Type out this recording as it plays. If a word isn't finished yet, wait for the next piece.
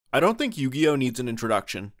I don't think Yu-Gi-Oh needs an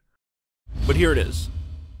introduction, but here it is.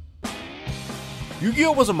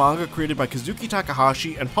 Yu-Gi-Oh was a manga created by Kazuki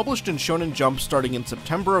Takahashi and published in Shonen Jump starting in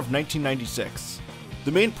September of 1996.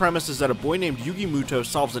 The main premise is that a boy named Yugi Muto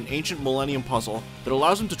solves an ancient millennium puzzle that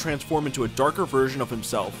allows him to transform into a darker version of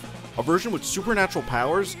himself, a version with supernatural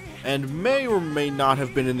powers, and may or may not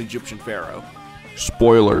have been an Egyptian pharaoh.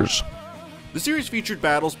 Spoilers. The series featured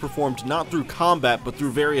battles performed not through combat but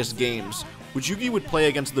through various games, which Yugi would play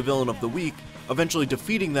against the villain of the week, eventually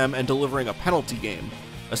defeating them and delivering a penalty game,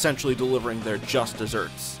 essentially delivering their just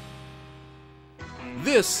desserts.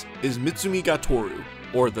 This is Mitsumi ga Toru,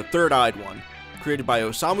 or the Third-Eyed One, created by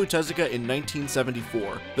Osamu Tezuka in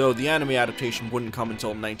 1974, though the anime adaptation wouldn't come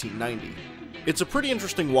until 1990. It's a pretty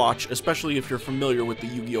interesting watch, especially if you're familiar with the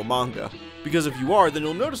Yu-Gi-Oh manga, because if you are, then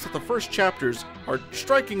you'll notice that the first chapters are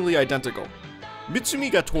strikingly identical.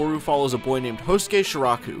 Mitsumi ga Toru follows a boy named Hosuke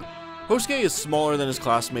Shiraku. Hosuke is smaller than his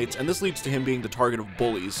classmates, and this leads to him being the target of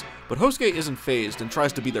bullies, but Hosuke isn't fazed and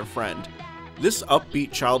tries to be their friend. This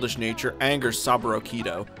upbeat, childish nature angers Saburo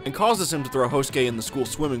Kido, and causes him to throw Hosuke in the school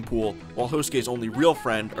swimming pool, while Hosuke's only real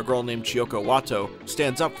friend, a girl named Chiyoko Wato,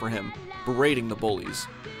 stands up for him, berating the bullies.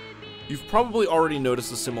 You've probably already noticed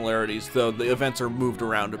the similarities, though the events are moved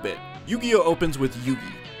around a bit. Yu-Gi-Oh opens with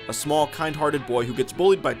Yugi, a small, kind-hearted boy who gets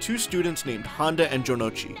bullied by two students named Handa and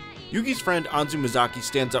Jonochi. Yugi's friend Anzu Mizaki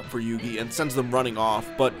stands up for Yugi and sends them running off,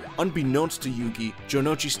 but unbeknownst to Yugi,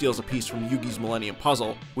 Jonochi steals a piece from Yugi's Millennium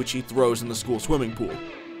Puzzle, which he throws in the school swimming pool.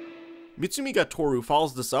 Mitsumi ga Toru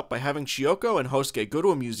follows this up by having Chiyoko and Hosuke go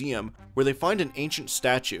to a museum where they find an ancient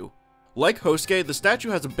statue. Like Hosuke, the statue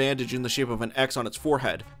has a bandage in the shape of an X on its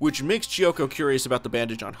forehead, which makes Chiyoko curious about the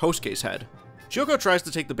bandage on Hosuke's head. Chiyoko tries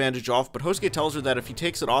to take the bandage off, but Hosuke tells her that if he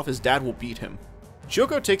takes it off, his dad will beat him.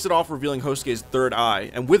 Chiyoko takes it off, revealing Hosuke's third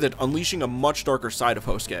eye, and with it, unleashing a much darker side of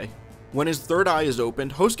Hosuke. When his third eye is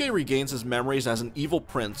opened, Hosuke regains his memories as an evil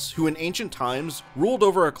prince who in ancient times ruled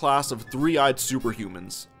over a class of three-eyed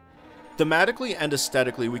superhumans. Thematically and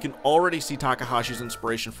aesthetically, we can already see Takahashi's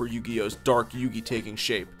inspiration for Yu-Gi-Oh's Dark Yugi taking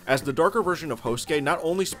shape, as the darker version of Hosuke not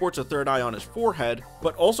only sports a third eye on his forehead,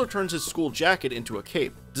 but also turns his school jacket into a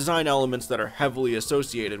cape, design elements that are heavily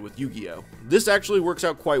associated with Yu-Gi-Oh! This actually works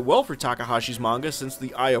out quite well for Takahashi's manga since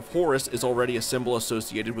the Eye of Horus is already a symbol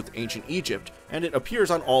associated with ancient Egypt, and it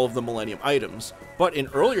appears on all of the Millennium items, but in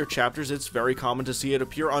earlier chapters it's very common to see it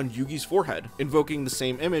appear on Yugi's forehead, invoking the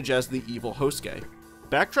same image as the evil Hosuke.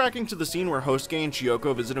 Backtracking to the scene where Hosuke and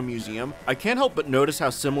Chiyoko visit a museum, I can't help but notice how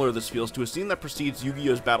similar this feels to a scene that precedes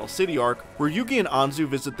Yu-Gi-Oh's Battle City arc, where Yugi and Anzu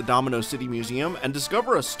visit the Domino City Museum and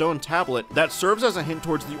discover a stone tablet that serves as a hint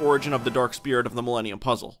towards the origin of the dark spirit of the Millennium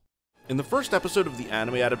Puzzle. In the first episode of the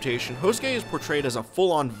anime adaptation, Hosuke is portrayed as a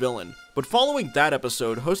full-on villain, but following that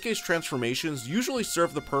episode, Hosuke's transformations usually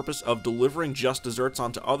serve the purpose of delivering just desserts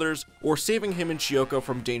onto others or saving him and Chiyoko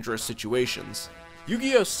from dangerous situations.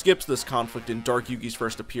 Yu-Gi-Oh skips this conflict in Dark Yugi's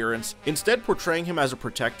first appearance, instead portraying him as a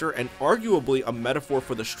protector and arguably a metaphor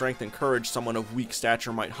for the strength and courage someone of weak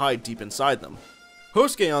stature might hide deep inside them.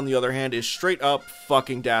 Hosuke, on the other hand, is straight up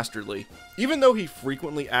fucking dastardly. Even though he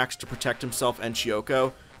frequently acts to protect himself and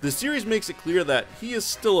Chiyoko, the series makes it clear that he is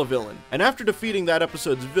still a villain, and after defeating that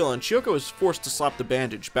episode's villain, Chiyoko is forced to slap the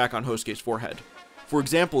bandage back on Hosuke's forehead. For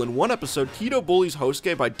example, in one episode, Kido bullies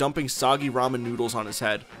Hosuke by dumping soggy ramen noodles on his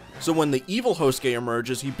head. So when the evil Hosuke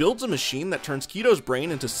emerges, he builds a machine that turns Kido's brain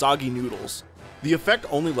into soggy noodles. The effect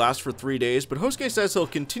only lasts for 3 days, but Hosuke says he'll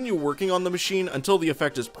continue working on the machine until the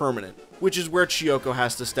effect is permanent, which is where Chiyoko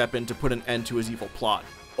has to step in to put an end to his evil plot.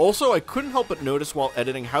 Also, I couldn't help but notice while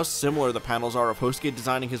editing how similar the panels are of Hosuke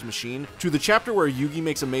designing his machine to the chapter where Yugi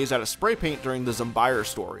makes a maze out of spray paint during the Zambire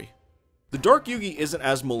story. The Dark Yugi isn't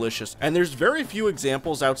as malicious, and there's very few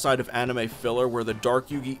examples outside of anime filler where the Dark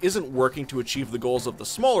Yugi isn't working to achieve the goals of the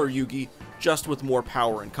smaller Yugi, just with more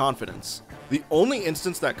power and confidence. The only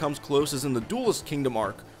instance that comes close is in the Duelist Kingdom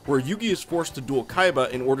arc, where Yugi is forced to duel Kaiba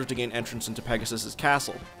in order to gain entrance into Pegasus'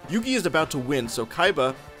 castle. Yugi is about to win, so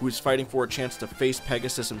Kaiba, who is fighting for a chance to face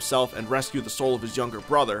Pegasus himself and rescue the soul of his younger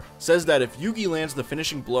brother, says that if Yugi lands the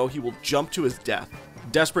finishing blow, he will jump to his death.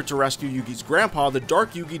 Desperate to rescue Yugi's grandpa, the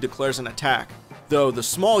Dark Yugi declares an attack, though the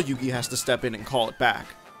small Yugi has to step in and call it back.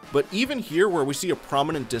 But even here, where we see a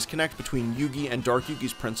prominent disconnect between Yugi and Dark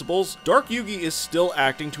Yugi's principles, Dark Yugi is still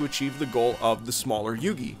acting to achieve the goal of the smaller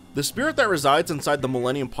Yugi. The spirit that resides inside the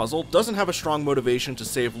Millennium Puzzle doesn't have a strong motivation to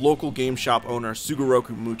save local game shop owner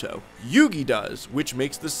Sugoroku Muto. Yugi does, which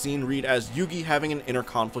makes this scene read as Yugi having an inner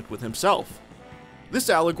conflict with himself. This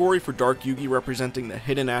allegory for Dark Yugi representing the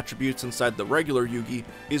hidden attributes inside the regular Yugi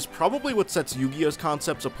is probably what sets Yu-Gi-Oh's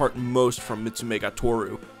concepts apart most from Mitsume ga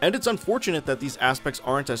Toru, and it's unfortunate that these aspects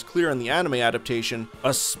aren't as clear in the anime adaptation,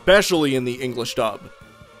 especially in the English dub.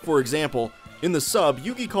 For example, in the sub,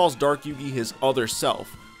 Yugi calls Dark Yugi his other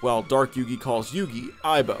self, while Dark Yugi calls Yugi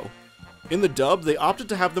Aibo. In the dub, they opted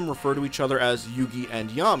to have them refer to each other as Yugi and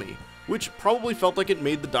Yami, which probably felt like it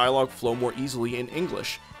made the dialogue flow more easily in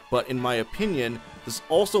English, but in my opinion, this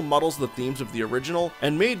also muddles the themes of the original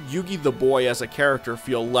and made Yugi the boy as a character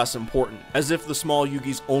feel less important, as if the small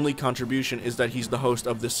Yugi's only contribution is that he's the host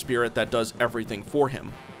of this spirit that does everything for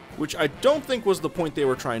him, which I don't think was the point they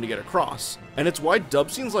were trying to get across, and it's why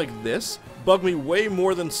dub scenes like this bug me way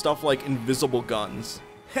more than stuff like invisible guns.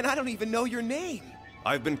 And I don't even know your name!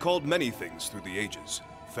 I've been called many things through the ages.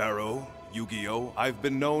 Pharaoh, Yugioh, I've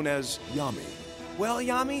been known as Yami. Well,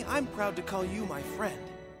 Yami, I'm proud to call you my friend.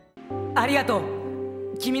 ありがと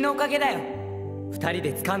う。君のおかげだよ。二人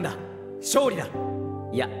で掴んだ勝利だ。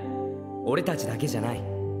いや、俺たちだけじゃない。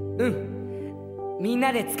うん。みん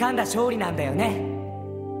なで掴んだ勝利なんだよね。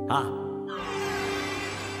ああ。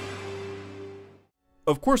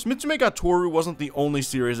Of course, Mitsume ga Toru wasn't the only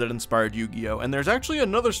series that inspired Yu-Gi-Oh!, and there's actually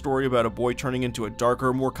another story about a boy turning into a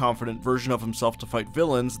darker, more confident version of himself to fight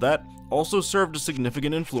villains that also served a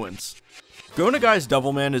significant influence. Go Nagai's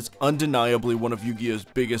Devilman is undeniably one of Yu-Gi-Oh's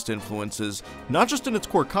biggest influences, not just in its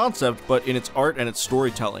core concept, but in its art and its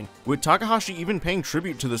storytelling, with Takahashi even paying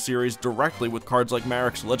tribute to the series directly with cards like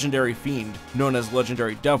Marik's legendary fiend, known as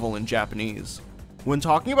Legendary Devil in Japanese. When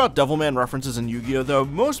talking about Devilman references in Yu-Gi-Oh! Though,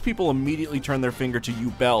 most people immediately turn their finger to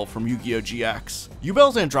Yubel from Yu-Gi-Oh! GX.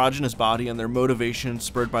 Yubel's androgynous body and their motivation,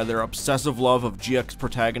 spurred by their obsessive love of GX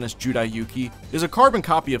protagonist Judai Yuki, is a carbon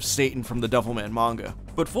copy of Satan from the Devilman manga.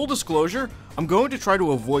 But full disclosure, I'm going to try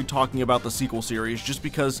to avoid talking about the sequel series just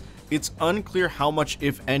because it's unclear how much,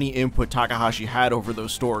 if any, input Takahashi had over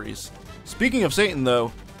those stories. Speaking of Satan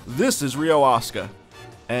though, this is Ryo Asuka.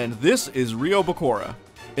 And this is Ryo Bakura.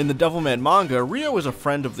 In the Devilman manga, Ryo is a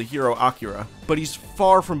friend of the hero Akira, but he's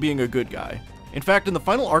far from being a good guy. In fact, in the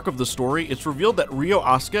final arc of the story, it's revealed that Ryo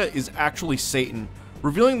Asuka is actually Satan,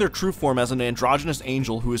 revealing their true form as an androgynous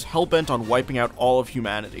angel who is hell-bent on wiping out all of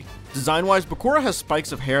humanity. Design-wise, Bakura has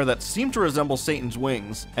spikes of hair that seem to resemble Satan's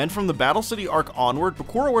wings, and from the Battle City arc onward,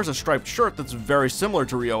 Bakura wears a striped shirt that's very similar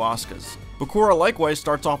to Ryo Asuka's. Bakura likewise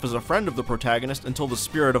starts off as a friend of the protagonist until the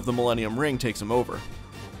spirit of the Millennium Ring takes him over.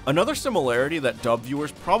 Another similarity that dub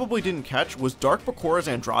viewers probably didn't catch was Dark Bakura's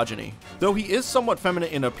androgyny. Though he is somewhat feminine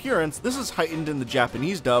in appearance, this is heightened in the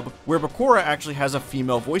Japanese dub, where Bakura actually has a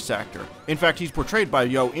female voice actor. In fact, he's portrayed by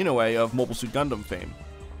Yo Inoue of Mobile Suit Gundam fame.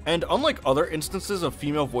 And unlike other instances of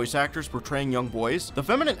female voice actors portraying young boys, the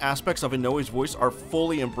feminine aspects of Inoue's voice are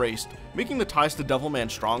fully embraced, making the ties to Devilman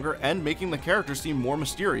stronger and making the character seem more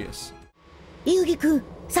mysterious. Yugi-kun,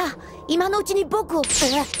 さあ、今のうちに僕を、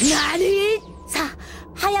何？さあ、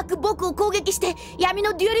早く僕を攻撃して闇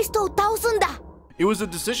のデュエリストを倒すんだ。It was a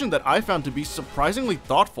decision that I found to be surprisingly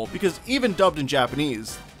thoughtful because even dubbed in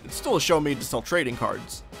Japanese, it's still a show made to sell trading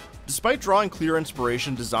cards. Despite drawing clear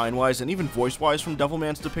inspiration design-wise and even voice-wise from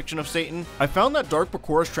Devilman's depiction of Satan, I found that Dark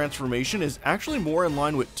Bakura's transformation is actually more in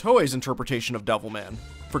line with Toei's interpretation of Devilman.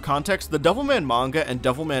 For context, the Devilman manga and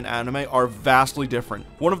Devilman anime are vastly different,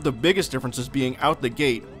 one of the biggest differences being out the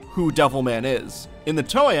gate who Devilman is. In the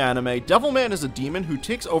Toei anime, Devilman is a demon who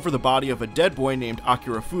takes over the body of a dead boy named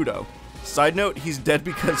Akira Fudo. Side note, he's dead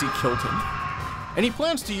because he killed him. And he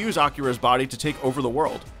plans to use Akira's body to take over the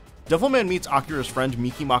world. Devilman meets Akira's friend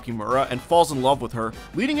Miki Makimura and falls in love with her,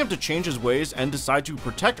 leading him to change his ways and decide to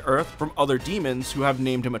protect Earth from other demons who have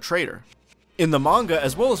named him a traitor. In the manga,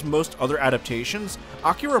 as well as most other adaptations,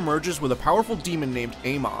 Akira emerges with a powerful demon named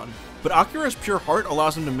Amon, but Akira's pure heart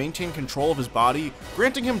allows him to maintain control of his body,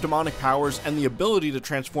 granting him demonic powers and the ability to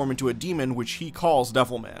transform into a demon which he calls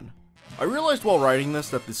Devilman. I realized while writing this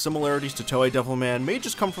that the similarities to Toei Devilman may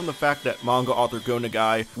just come from the fact that manga author Go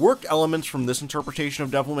Nagai worked elements from this interpretation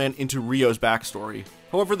of Devilman into Ryo's backstory.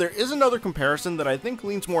 However, there is another comparison that I think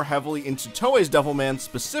leans more heavily into Toei's Devilman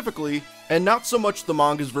specifically, and not so much the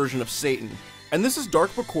manga's version of Satan. And this is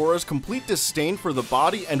Dark Bakura's complete disdain for the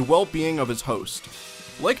body and well-being of his host.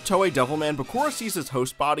 Like Toei Devilman, Bakura sees his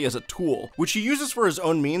host body as a tool, which he uses for his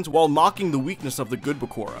own means while mocking the weakness of the good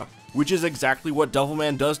Bakura, which is exactly what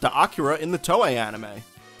Devilman does to Akira in the Toei anime.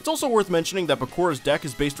 It's also worth mentioning that Bakura's deck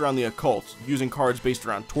is based around the occult, using cards based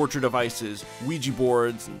around torture devices, Ouija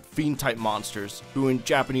boards, and fiend-type monsters, who in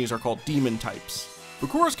Japanese are called demon types.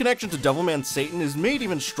 Bakura's connection to Devilman Satan is made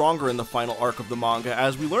even stronger in the final arc of the manga,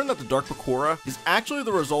 as we learn that the Dark Bakura is actually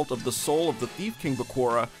the result of the soul of the Thief King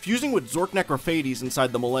Bakura fusing with Zork Necrophades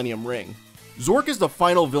inside the Millennium Ring. Zork is the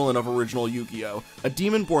final villain of original Yu-Gi-Oh!, a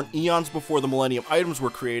demon born eons before the Millennium items were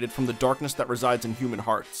created from the darkness that resides in human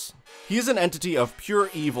hearts. He is an entity of pure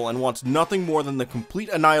evil and wants nothing more than the complete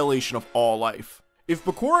annihilation of all life. If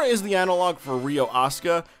Bakura is the analog for Ryo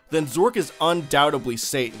Asuka, then Zork is undoubtedly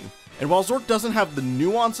Satan. And while Zork doesn't have the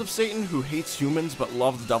nuance of Satan, who hates humans but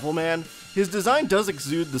loves Devilman, his design does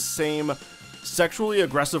exude the same sexually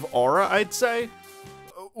aggressive aura, I'd say.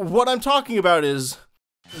 What I'm talking about is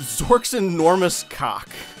Zork's enormous cock.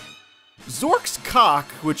 Zork's cock,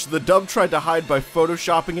 which the dub tried to hide by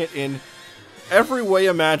photoshopping it in every way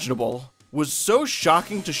imaginable, was so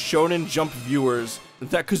shocking to Shonen Jump viewers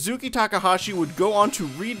that Kazuki Takahashi would go on to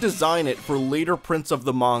redesign it for later prints of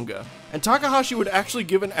the manga. And Takahashi would actually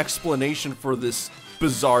give an explanation for this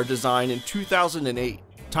bizarre design in 2008.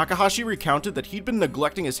 Takahashi recounted that he'd been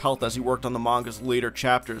neglecting his health as he worked on the manga's later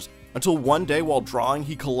chapters, until one day while drawing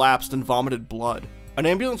he collapsed and vomited blood. An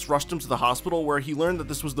ambulance rushed him to the hospital where he learned that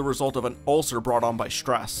this was the result of an ulcer brought on by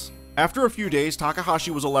stress. After a few days,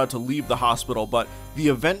 Takahashi was allowed to leave the hospital, but the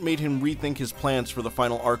event made him rethink his plans for the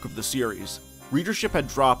final arc of the series. Readership had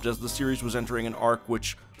dropped as the series was entering an arc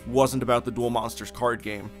which wasn't about the Duel Monsters card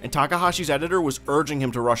game, and Takahashi's editor was urging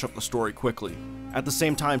him to rush up the story quickly. At the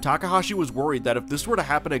same time, Takahashi was worried that if this were to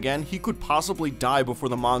happen again, he could possibly die before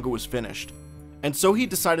the manga was finished. And so he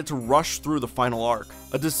decided to rush through the final arc,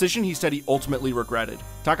 a decision he said he ultimately regretted.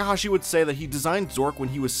 Takahashi would say that he designed Zork when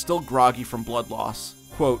he was still groggy from blood loss.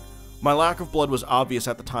 Quote, "My lack of blood was obvious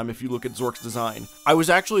at the time if you look at Zork's design. I was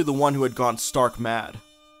actually the one who had gone stark mad."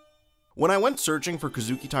 When I went searching for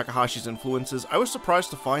Kazuki Takahashi's influences, I was surprised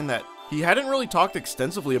to find that he hadn't really talked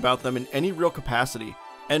extensively about them in any real capacity,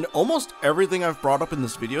 and almost everything I've brought up in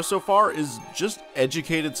this video so far is just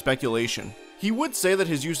educated speculation. He would say that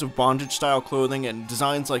his use of bondage-style clothing and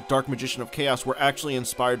designs like Dark Magician of Chaos were actually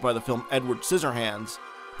inspired by the film Edward Scissorhands,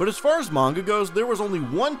 but as far as manga goes, there was only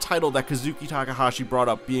one title that Kazuki Takahashi brought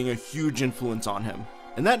up being a huge influence on him,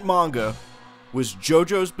 and that manga was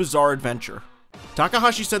JoJo's Bizarre Adventure.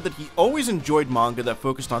 Takahashi said that he always enjoyed manga that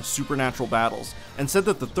focused on supernatural battles, and said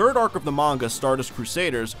that the third arc of the manga, Stardust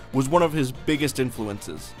Crusaders, was one of his biggest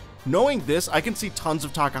influences. Knowing this, I can see tons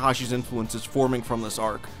of Takahashi's influences forming from this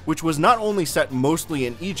arc, which was not only set mostly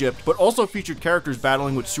in Egypt, but also featured characters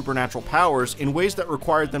battling with supernatural powers in ways that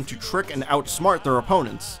required them to trick and outsmart their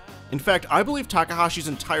opponents. In fact, I believe Takahashi's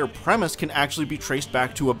entire premise can actually be traced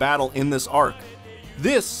back to a battle in this arc.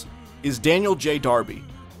 This is Daniel J. Darby,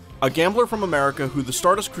 a gambler from America who the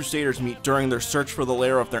Stardust Crusaders meet during their search for the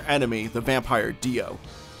lair of their enemy, the vampire Dio.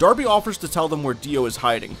 Darby offers to tell them where Dio is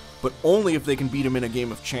hiding, but only if they can beat him in a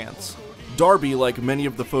game of chance. Darby, like many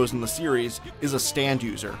of the foes in the series, is a stand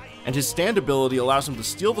user, and his stand ability allows him to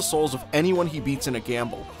steal the souls of anyone he beats in a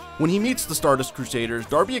gamble. When he meets the Stardust Crusaders,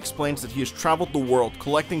 Darby explains that he has traveled the world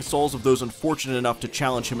collecting souls of those unfortunate enough to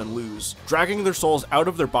challenge him and lose, dragging their souls out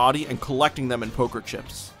of their body and collecting them in poker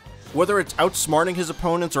chips. Whether it's outsmarting his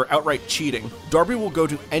opponents or outright cheating, Darby will go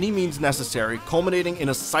to any means necessary, culminating in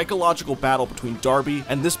a psychological battle between Darby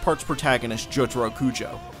and this part's protagonist, Jotaro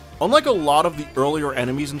Kujo. Unlike a lot of the earlier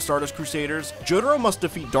enemies in Stardust Crusaders, Jotaro must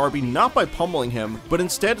defeat Darby not by pummeling him, but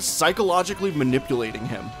instead psychologically manipulating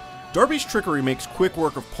him. Darby's trickery makes quick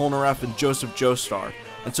work of Polnareff and Joseph Joestar,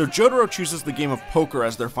 and so Jotaro chooses the game of poker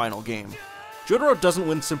as their final game. Jotaro doesn't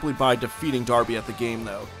win simply by defeating Darby at the game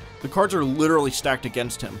though. The cards are literally stacked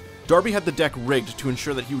against him. Darby had the deck rigged to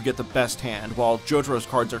ensure that he would get the best hand, while Jotaro's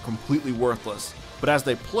cards are completely worthless. But as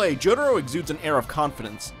they play, Jotaro exudes an air of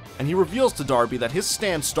confidence, and he reveals to Darby that his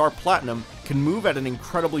stand Star Platinum can move at an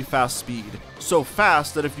incredibly fast speed. So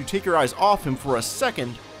fast that if you take your eyes off him for a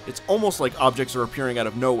second, it's almost like objects are appearing out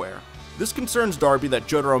of nowhere. This concerns Darby that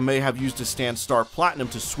Jotaro may have used his stand Star Platinum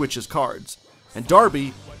to switch his cards. And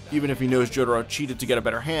Darby, even if he knows Jotaro cheated to get a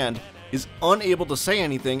better hand, is unable to say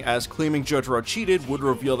anything as claiming Jotaro cheated would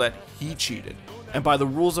reveal that he cheated. And by the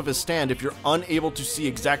rules of his stand, if you're unable to see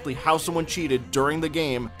exactly how someone cheated during the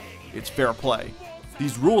game, it's fair play.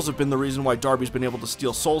 These rules have been the reason why Darby's been able to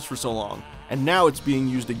steal souls for so long, and now it's being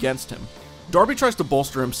used against him. Darby tries to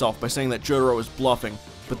bolster himself by saying that Jotaro is bluffing,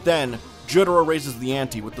 but then Jotaro raises the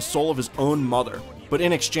ante with the soul of his own mother. But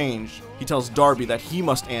in exchange, he tells Darby that he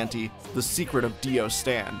must ante the secret of Dio's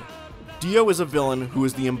stand. Dio is a villain who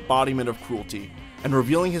is the embodiment of cruelty, and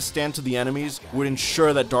revealing his stand to the enemies would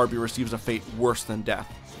ensure that Darby receives a fate worse than death.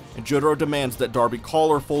 And Jotaro demands that Darby call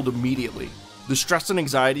or fold immediately. The stress and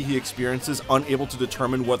anxiety he experiences, unable to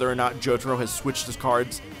determine whether or not Jotaro has switched his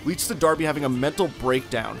cards, leads to Darby having a mental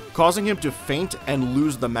breakdown, causing him to faint and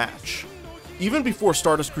lose the match. Even before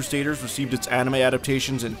Stardust Crusaders received its anime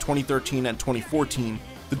adaptations in 2013 and 2014,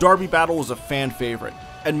 the Darby battle was a fan favorite,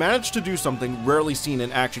 and managed to do something rarely seen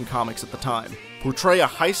in action comics at the time: portray a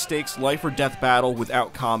high-stakes life-or-death battle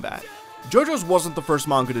without combat. JoJo's wasn't the first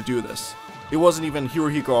manga to do this. It wasn't even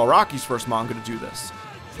Hirohiko Araki's first manga to do this.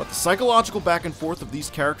 But the psychological back and forth of these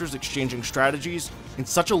characters exchanging strategies in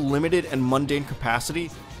such a limited and mundane capacity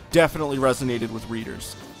definitely resonated with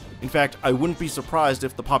readers. In fact, I wouldn't be surprised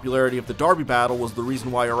if the popularity of the Darby battle was the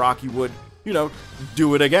reason why Araki would,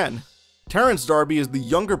 do it again. Terrence Darby is the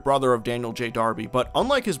younger brother of Daniel J. Darby, but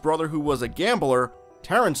unlike his brother who was a gambler,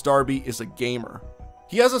 Terrence Darby is a gamer.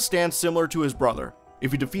 He has a stand similar to his brother.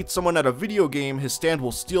 If he defeats someone at a video game, his stand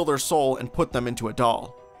will steal their soul and put them into a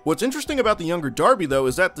doll. What's interesting about the younger Darby though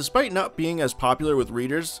is that despite not being as popular with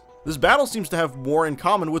readers, this battle seems to have more in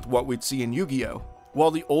common with what we'd see in Yu-Gi-Oh! While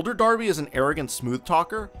the older Darby is an arrogant smooth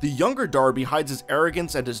talker, the younger Darby hides his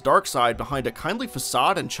arrogance and his dark side behind a kindly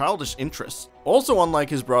facade and childish interests. Also unlike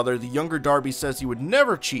his brother, the younger Darby says he would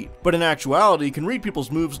never cheat, but in actuality can read people's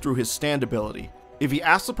moves through his stand ability. If he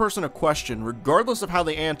asks a person a question, regardless of how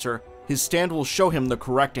they answer, his stand will show him the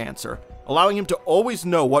correct answer, allowing him to always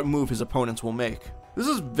know what move his opponents will make. This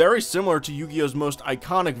is very similar to Yu-Gi-Oh's most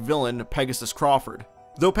iconic villain, Pegasus Crawford.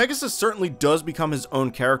 Though Pegasus certainly does become his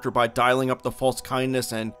own character by dialing up the false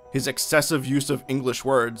kindness and his excessive use of English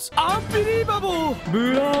words. Unbelievable!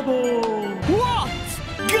 Bravo! What?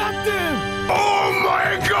 Got them! Oh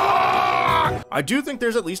my god! I do think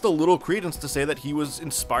there's at least a little credence to say that he was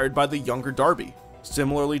inspired by the younger Darby.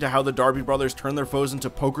 Similarly to how the Darby brothers turn their foes into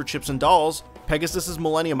poker chips and dolls, Pegasus's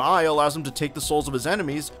Millennium Eye allows him to take the souls of his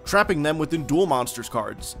enemies, trapping them within Duel Monsters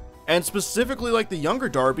cards. And specifically like the younger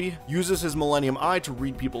Darby, uses his Millennium Eye to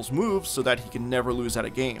read people's moves so that he can never lose at a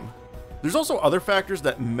game. There's also other factors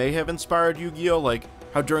that may have inspired Yu-Gi-Oh! Like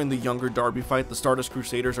how during the younger Darby fight, the Stardust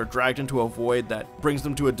Crusaders are dragged into a void that brings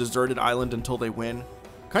them to a deserted island until they win.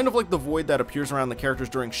 Kind of like the void that appears around the characters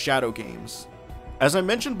during Shadow games. As I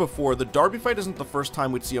mentioned before, the Darby fight isn't the first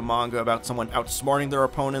time we'd see a manga about someone outsmarting their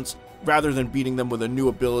opponents, rather than beating them with a new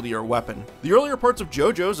ability or weapon. The earlier parts of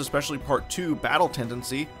JoJo's, especially Part 2, Battle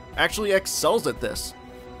Tendency, actually excels at this.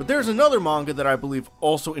 But there's another manga that I believe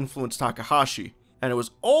also influenced Takahashi, and it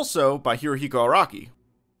was also by Hirohiko Araki.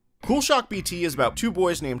 Cool Shock BT is about two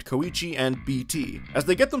boys named Koichi and BT, as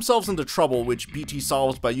they get themselves into trouble, which BT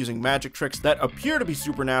solves by using magic tricks that appear to be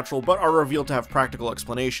supernatural but are revealed to have practical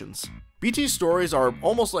explanations. BT's stories are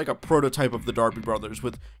almost like a prototype of the Darby brothers,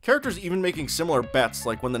 with characters even making similar bets,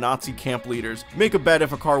 like when the Nazi camp leaders make a bet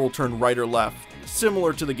if a car will turn right or left,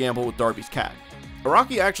 similar to the gamble with Darby's cat.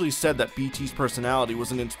 Araki actually said that BT's personality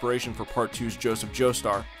was an inspiration for Part 2's Joseph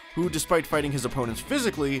Joestar, who, despite fighting his opponents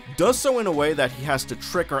physically, does so in a way that he has to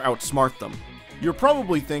trick or outsmart them. You're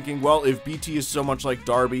probably thinking, well, if BT is so much like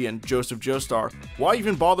Darby and Joseph Joestar, why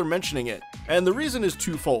even bother mentioning it? And the reason is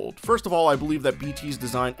twofold. First of all, I believe that BT's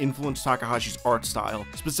design influenced Takahashi's art style,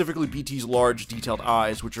 specifically BT's large, detailed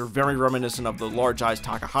eyes, which are very reminiscent of the large eyes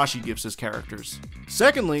Takahashi gives his characters.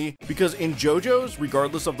 Secondly, because in JoJo's,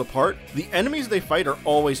 regardless of the part, the enemies they fight are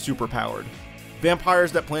always superpowered.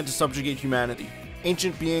 Vampires that plan to subjugate humanity,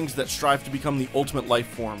 ancient beings that strive to become the ultimate life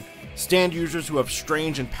form, stand users who have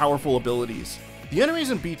strange and powerful abilities. The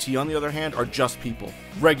enemies in BT, on the other hand, are just people.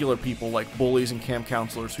 Regular people like bullies and camp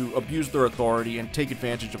counselors who abuse their authority and take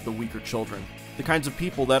advantage of the weaker children. The kinds of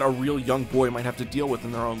people that a real young boy might have to deal with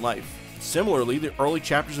in their own life. Similarly, the early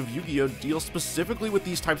chapters of Yu-Gi-Oh! Deal specifically with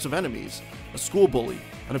these types of enemies. A school bully,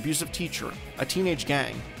 an abusive teacher, a teenage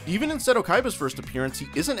gang. Even in Seto Kaiba's first appearance, he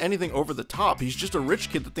isn't anything over the top, he's just a rich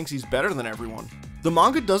kid that thinks he's better than everyone. The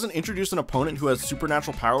manga doesn't introduce an opponent who has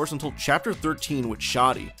supernatural powers until chapter 13 with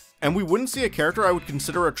Shadi, and we wouldn't see a character I would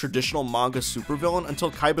consider a traditional manga supervillain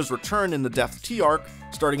until Kaiba's return in the Death T arc,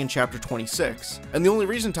 starting in chapter 26. And the only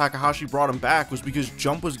reason Takahashi brought him back was because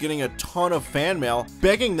Jump was getting a ton of fan mail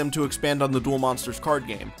begging them to expand on the Duel Monsters card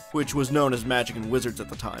game, which was known as Magic and Wizards at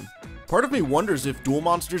the time. Part of me wonders if Duel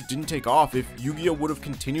Monsters didn't take off, if Yu-Gi-Oh! Would have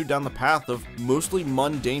continued down the path of mostly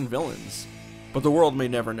mundane villains. But the world may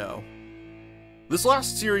never know. This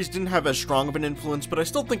last series didn't have as strong of an influence, but I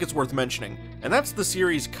still think it's worth mentioning, and that's the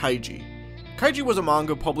series Kaiji. Kaiji was a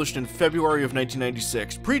manga published in February of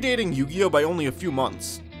 1996, predating Yu-Gi-Oh! By only a few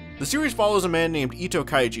months. The series follows a man named Ito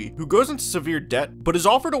Kaiji, who goes into severe debt, but is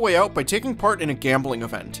offered a way out by taking part in a gambling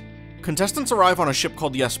event. Contestants arrive on a ship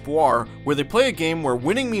called the Espoir, where they play a game where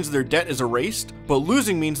winning means their debt is erased, but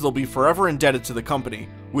losing means they'll be forever indebted to the company,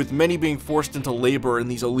 with many being forced into labor in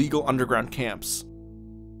these illegal underground camps.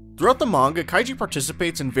 Throughout the manga, Kaiji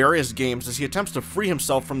participates in various games as he attempts to free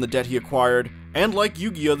himself from the debt he acquired, and like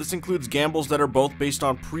Yu-Gi-Oh! This includes gambles that are both based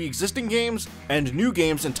on pre-existing games and new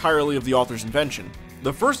games entirely of the author's invention.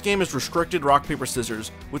 The first game is restricted rock, paper,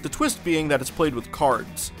 scissors, with the twist being that it's played with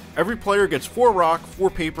cards. Every player gets 4 rock, 4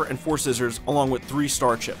 paper, and 4 scissors, along with 3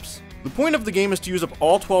 star chips. The point of the game is to use up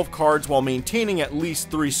all 12 cards while maintaining at least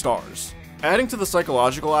 3 stars. Adding to the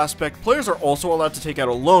psychological aspect, players are also allowed to take out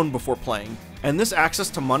a loan before playing, and this access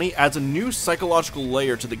to money adds a new psychological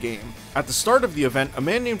layer to the game. At the start of the event, a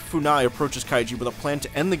man named Funai approaches Kaiji with a plan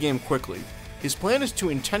to end the game quickly. His plan is to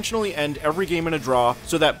intentionally end every game in a draw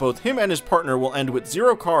so that both him and his partner will end with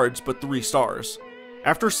 0 cards but 3 stars.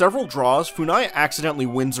 After several draws, Funai accidentally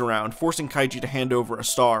wins a round, forcing Kaiji to hand over a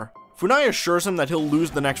star. Funai assures him that he'll lose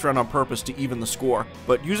the next round on purpose to even the score,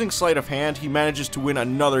 but using sleight of hand, he manages to win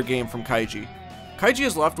another game from Kaiji. Kaiji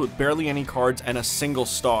is left with barely any cards and a single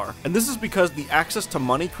star, and this is because the access to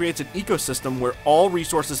money creates an ecosystem where all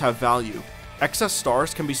resources have value. Excess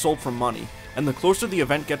stars can be sold for money, and the closer the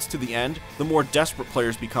event gets to the end, the more desperate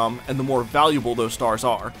players become and the more valuable those stars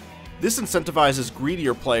are. This incentivizes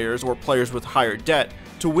greedier players, or players with higher debt,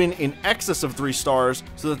 to win in excess of 3 stars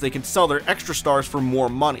so that they can sell their extra stars for more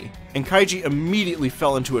money, and Kaiji immediately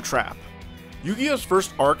fell into a trap. Yu-Gi-Oh's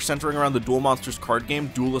first arc, centering around the Duel Monsters card game,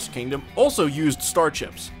 Duelist Kingdom, also used star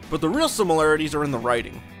chips, but the real similarities are in the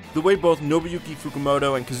writing. The way both Nobuyuki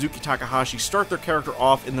Fukumoto and Kazuki Takahashi start their character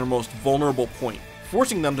off in their most vulnerable point,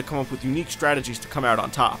 forcing them to come up with unique strategies to come out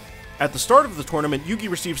on top. At the start of the tournament, Yugi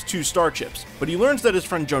receives 2 star chips, but he learns that his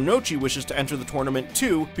friend Jonochi wishes to enter the tournament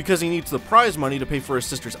too because he needs the prize money to pay for his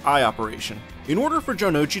sister's eye operation. In order for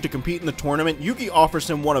Jonochi to compete in the tournament, Yugi offers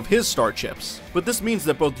him one of his star chips, but this means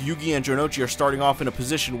that both Yugi and Jonochi are starting off in a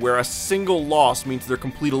position where a single loss means their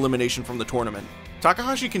complete elimination from the tournament.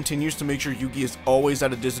 Takahashi continues to make sure Yugi is always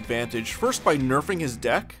at a disadvantage, first by nerfing his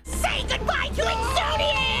deck, Say goodbye to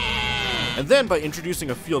Exodian! and then by introducing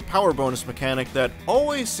a field power bonus mechanic that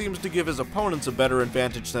always seems to give his opponents a better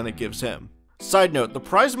advantage than it gives him. Side note, the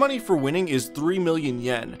prize money for winning is 3 million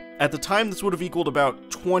yen. At the time, this would have equaled about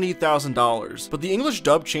 $20,000, but the English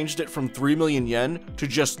dub changed it from 3 million yen to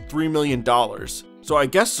just $3 million. So I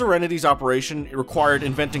guess Serenity's operation required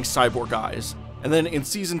inventing cyborg eyes. And then in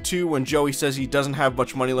Season 2, when Joey says he doesn't have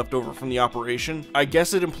much money left over from the operation, I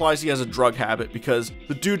guess it implies he has a drug habit because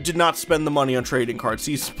the dude did not spend the money on trading cards,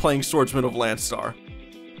 he's playing Swordsman of Landstar.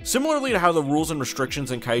 Similarly to how the rules and restrictions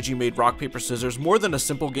in Kaiji made rock, paper, scissors more than a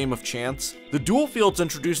simple game of chance, the duel fields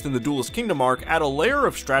introduced in the Duelist Kingdom arc add a layer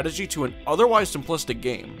of strategy to an otherwise simplistic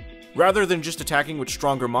game. Rather than just attacking with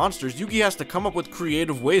stronger monsters, Yugi has to come up with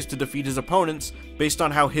creative ways to defeat his opponents based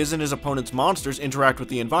on how his and his opponent's monsters interact with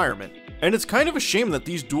the environment. And it's kind of a shame that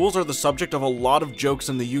these duels are the subject of a lot of jokes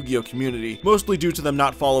in the Yu-Gi-Oh community, mostly due to them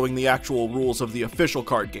not following the actual rules of the official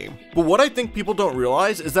card game. But what I think people don't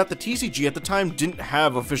realize is that the TCG at the time didn't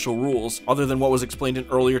have official rules, other than what was explained in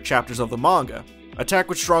earlier chapters of the manga. Attack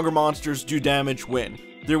with stronger monsters, do damage, win.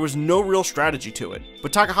 There was no real strategy to it,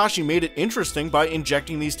 but Takahashi made it interesting by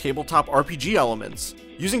injecting these tabletop RPG elements.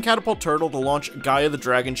 Using Catapult Turtle to launch Gaia the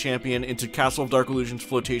Dragon Champion into Castle of Dark Illusion's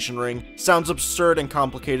flotation ring sounds absurd and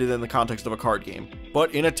complicated in the context of a card game,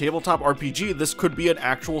 but in a tabletop RPG this could be an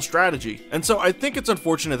actual strategy, and so I think it's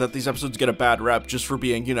unfortunate that these episodes get a bad rep just for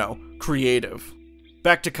being, you know, creative.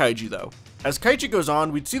 Back to Kaiji though. As Kaiji goes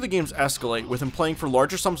on, we'd see the games escalate, with him playing for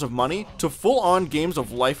larger sums of money to full-on games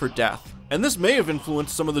of life or death. And this may have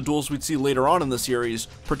influenced some of the duels we'd see later on in the series,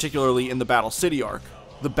 particularly in the Battle City arc.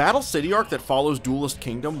 The Battle City arc that follows Duelist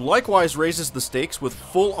Kingdom likewise raises the stakes with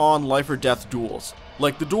full-on life or death duels,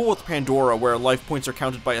 like the duel with Pandora where life points are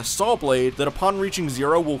counted by a saw blade that upon reaching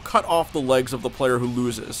 0 will cut off the legs of the player who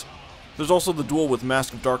loses. There's also the duel with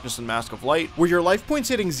Mask of Darkness and Mask of Light, where your life points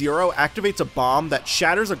hitting 0 activates a bomb that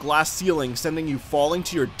shatters a glass ceiling, sending you falling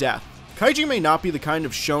to your death. Kaiji may not be the kind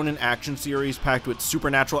of shonen action series packed with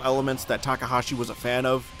supernatural elements that Takahashi was a fan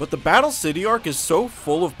of, but the Battle City arc is so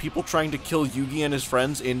full of people trying to kill Yugi and his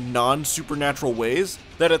friends in non-supernatural ways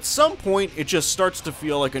that at some point it just starts to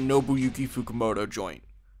feel like a Nobuyuki Fukumoto joint,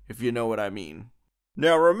 if you know what I mean.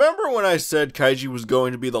 Now remember when I said Kaiji was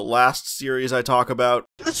going to be the last series I talk about?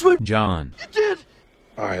 That's what John. you did!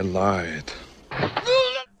 I lied.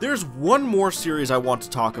 There's one more series I want to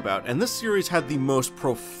talk about, and this series had the most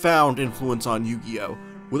profound influence on Yu-Gi-Oh!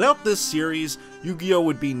 Without this series, Yu-Gi-Oh!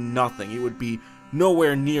 Would be nothing. It would be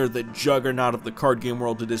nowhere near the juggernaut of the card game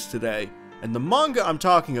world it is today. And the manga I'm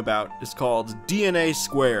talking about is called DNA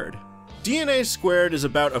Squared. DNA Squared is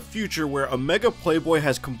about a future where a mega playboy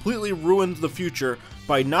has completely ruined the future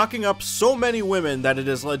by knocking up so many women that it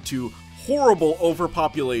has led to horrible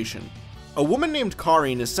overpopulation. A woman named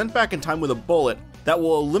Karin is sent back in time with a bullet that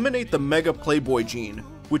will eliminate the Mega Playboy gene,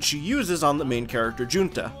 which she uses on the main character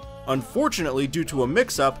Junta. Unfortunately, due to a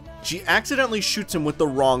mix-up, she accidentally shoots him with the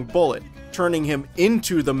wrong bullet, turning him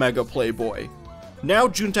into the Mega Playboy. Now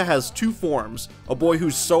Junta has two forms, a boy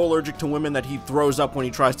who's so allergic to women that he throws up when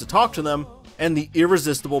he tries to talk to them, and the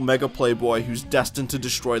irresistible mega playboy who's destined to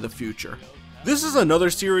destroy the future. This is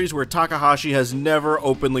another series where Takahashi has never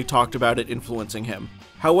openly talked about it influencing him.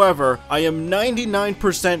 However, I am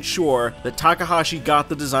 99% sure that Takahashi got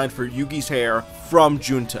the design for Yugi's hair from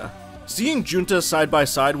Junta. Seeing Junta side by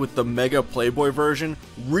side with the mega playboy version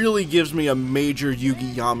really gives me a major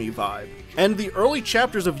Yugi Yami vibe. And the early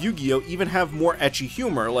chapters of Yu-Gi-Oh! Even have more ecchi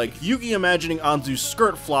humor, like Yugi imagining Anzu's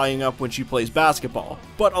skirt flying up when she plays basketball.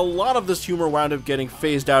 But a lot of this humor wound up getting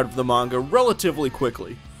phased out of the manga relatively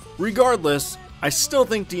quickly. Regardless, I still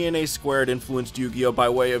think DNA Squared influenced Yu-Gi-Oh! By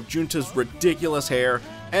way of Junta's ridiculous hair,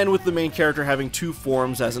 and with the main character having two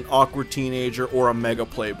forms as an awkward teenager or a mega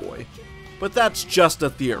playboy. But that's just a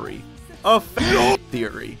theory. A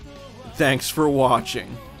theory. Thanks for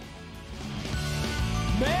watching.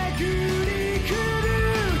 Make